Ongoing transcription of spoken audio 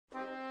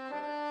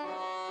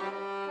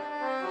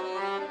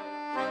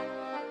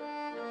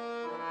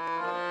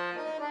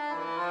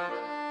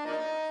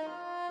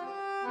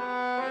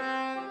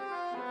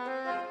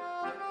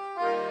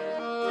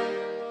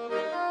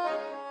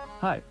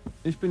Hi,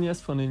 ich bin Jess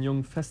von den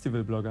jungen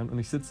Festivalbloggern und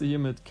ich sitze hier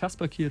mit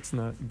Kasper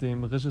Kiertzner,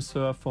 dem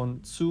Regisseur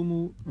von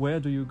Tsumu, Where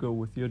Do You Go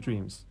With Your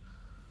Dreams?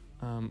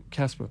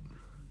 Kasper,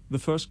 the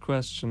first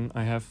question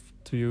I have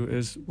to you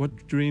is,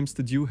 what dreams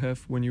did you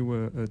have when you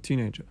were a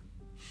teenager?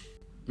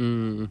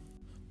 One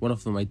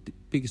of my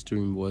biggest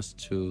dreams was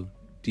to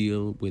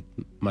deal with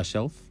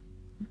myself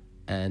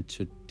and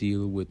to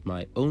deal with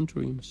my own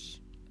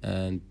dreams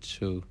and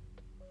to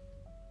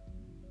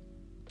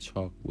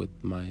talk with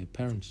my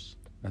parents,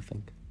 I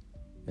think.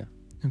 Yeah.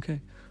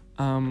 Okay.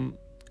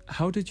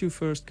 How did you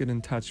first get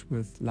in touch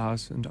with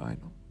Lars and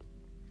Eino?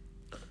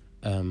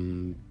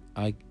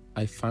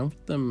 I found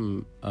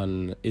them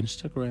on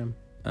Instagram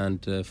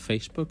and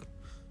Facebook.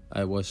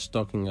 I was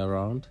stalking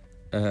around,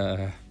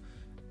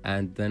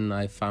 and then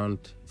I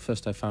found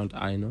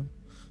Eino.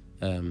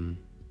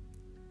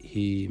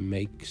 He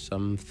makes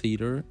some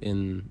theater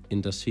in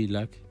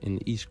Tasiilaq in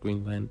East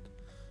Greenland,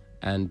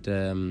 and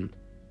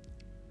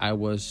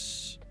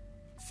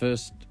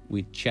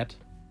we chat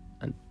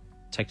and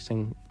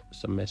texting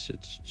some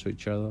message to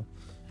each other,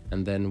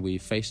 and then we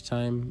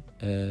FaceTime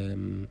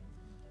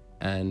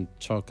and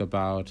talk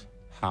about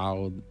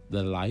how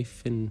the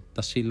life in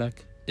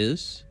Tasiilaq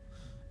is,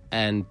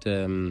 and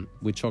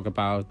we talk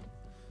about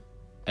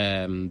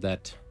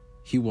that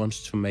he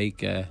wants to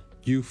make a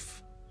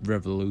youth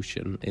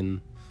revolution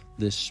in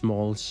this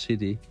small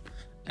city,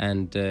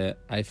 and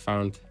I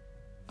found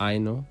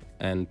Eino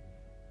and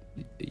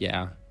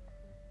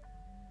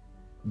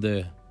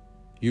the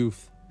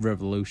youth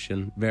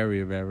revolution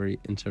very, very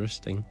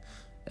interesting,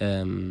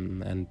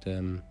 and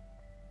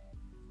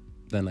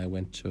then I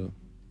went to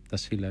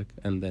Tasiilaq,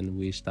 and then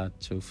we start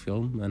to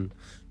film and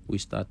we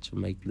start to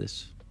make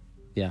this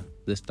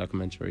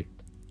documentary.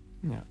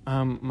 Yeah.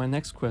 My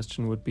next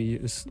question would be: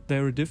 is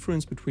there a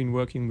difference between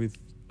working with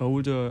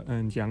older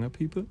and younger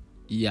people?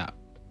 Yeah,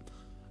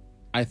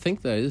 I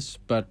think there is,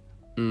 but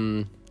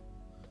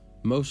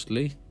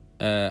mostly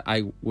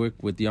I work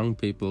with young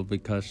people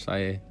because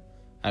I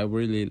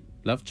really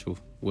love to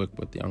work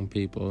with young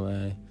people.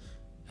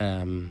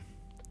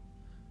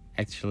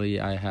 Actually,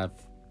 I have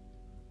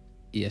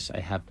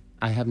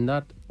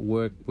not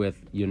worked with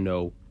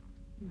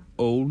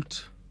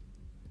old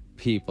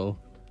people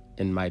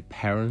in my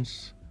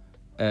parents.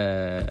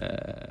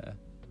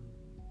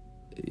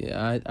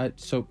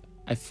 So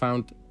I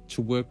found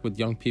to work with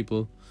young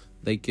people,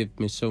 they give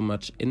me so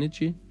much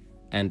energy,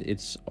 and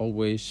it's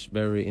always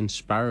very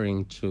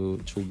inspiring to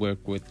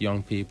work with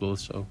young people.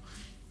 So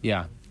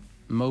yeah,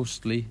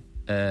 mostly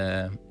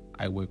I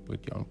work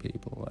with young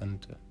people,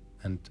 and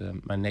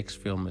my next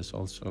film is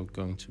also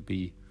going to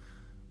be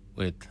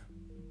with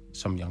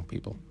some young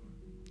people.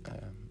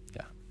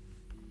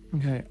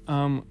 Okay.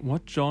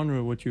 What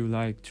genre would you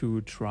like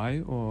to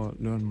try or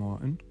learn more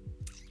in?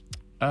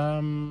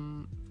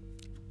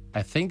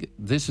 I think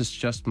this is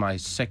just my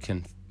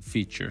second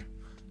feature,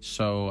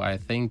 so I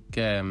think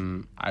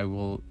I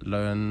will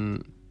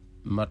learn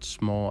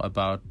much more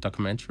about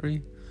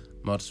documentary,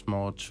 much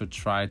more to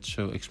try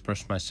to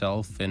express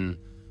myself in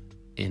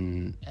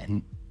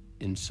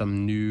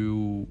some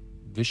new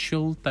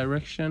visual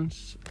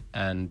directions,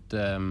 and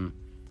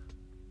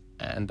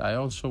I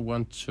also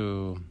want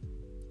to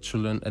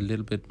learn a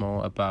little bit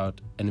more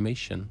about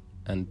animation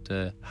and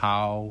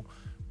how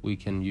we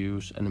can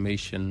use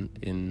animation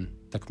in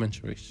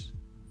documentaries.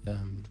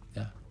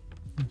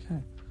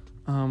 Okay.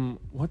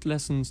 What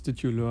lessons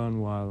did you learn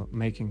while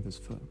making this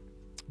film?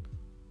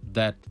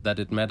 That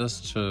it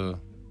matters to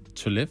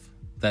live,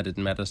 that it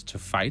matters to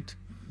fight,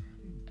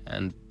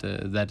 and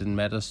that it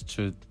matters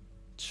to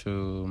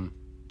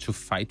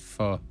fight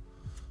for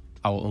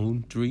our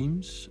own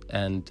dreams,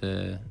 and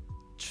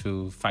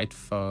to fight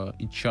for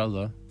each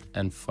other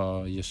and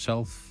for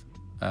yourself,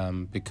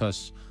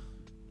 because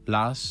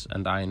Lars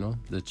and Eino,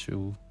 the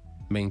two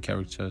main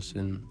characters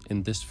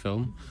in this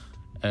film,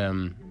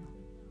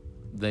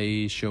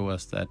 they show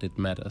us that it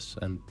matters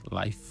and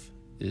life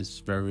is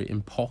very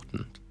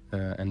important,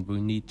 and we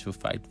need to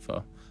fight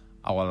for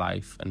our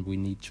life, and we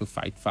need to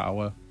fight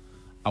for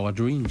our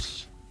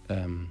dreams.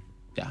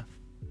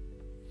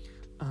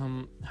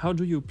 How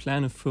do you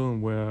plan a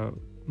film where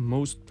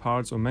most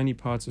parts or many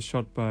parts are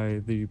shot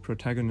by the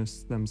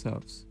protagonists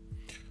themselves?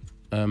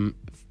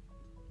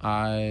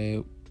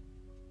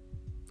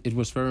 It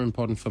was very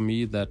important for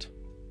me that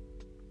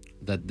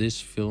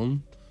this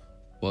film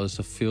was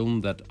a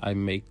film that I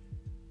make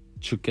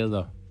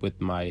together with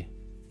my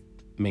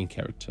main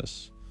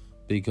characters,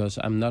 because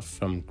I'm not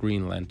from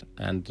Greenland,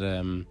 and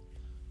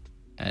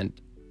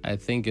I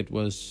think it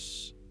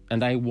was,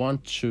 and I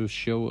want to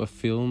show a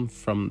film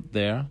from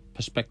their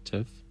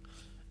perspective,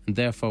 and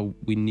therefore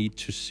we need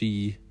to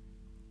see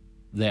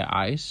their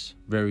eyes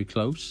very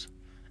close,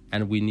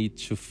 and we need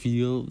to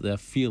feel their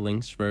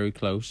feelings very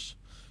close.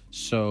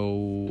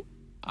 So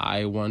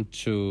I want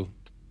to,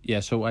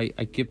 so I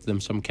give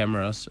them some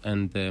cameras,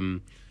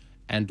 and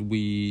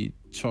we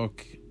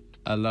talk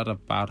a lot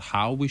about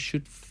how we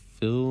should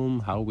film,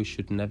 how we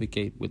should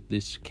navigate with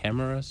these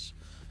cameras.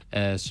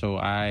 So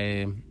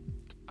I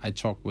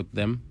talk with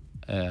them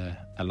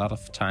a lot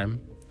of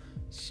time,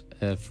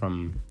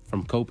 from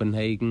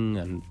Copenhagen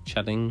and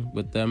chatting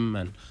with them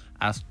and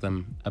ask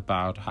them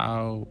about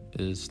how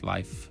is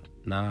life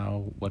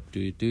now, what do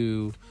you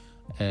do,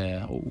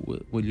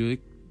 will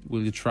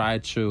you try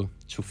to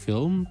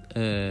film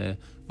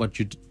what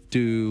you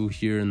do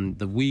here in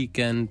the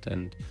weekend,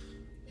 and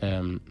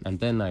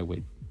then I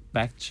went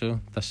back to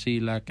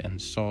Tasiilaq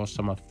and saw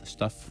some of the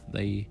stuff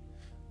they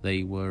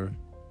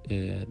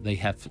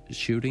have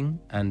shooting,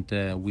 and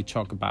we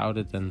talk about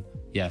it, and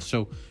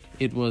so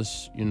it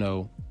was,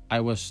 I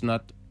was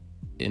not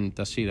in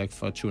Tasiilaq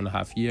for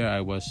 2.5 years.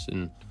 I was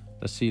in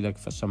Tasiilaq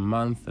for some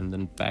months, and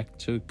then back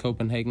to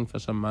Copenhagen for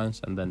some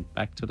months, and then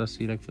back to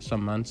Tasiilaq for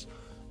some months.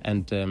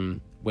 And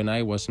when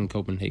I was in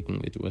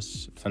Copenhagen, it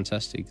was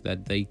fantastic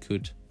that they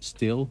could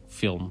still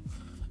film.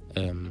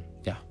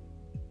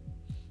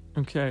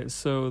 Okay,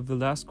 so the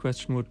last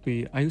question would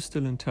be, are you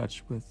still in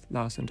touch with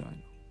Lars and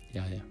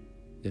Eino?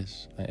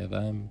 Yes, I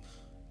am.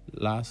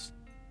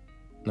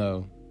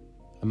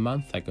 A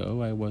month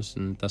ago, I was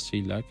in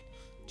Tasiilaq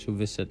to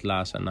visit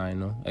Lars and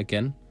Eino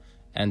again,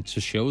 and to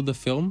show the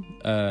film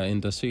in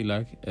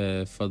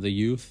Tasiilaq for the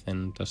youth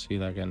in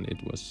Tasiilaq, and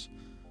it was,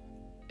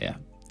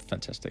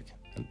 fantastic.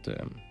 And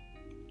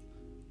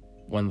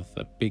one of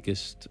the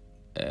biggest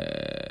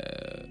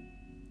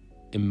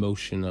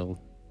emotional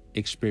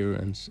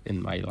experience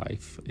in my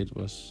life. It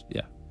was,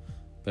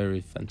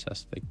 very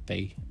fantastic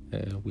day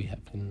we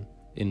have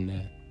in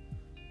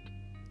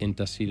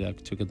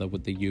Tasiilaq together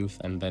with the youth,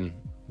 and then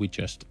we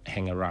just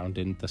hang around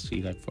in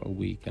Tasiilaq for a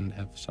week and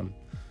have some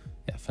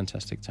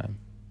fantastic time.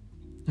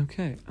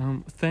 Okay,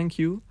 thank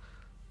you.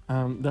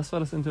 Das war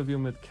das Interview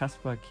mit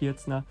Kasper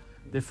Kiertzner.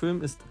 Der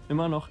Film ist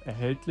immer noch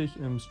erhältlich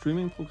im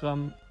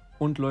Streaming-Programm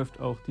und läuft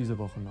auch diese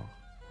Woche noch.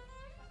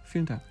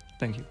 Vielen Dank.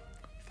 Thank you.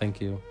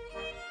 Thank you.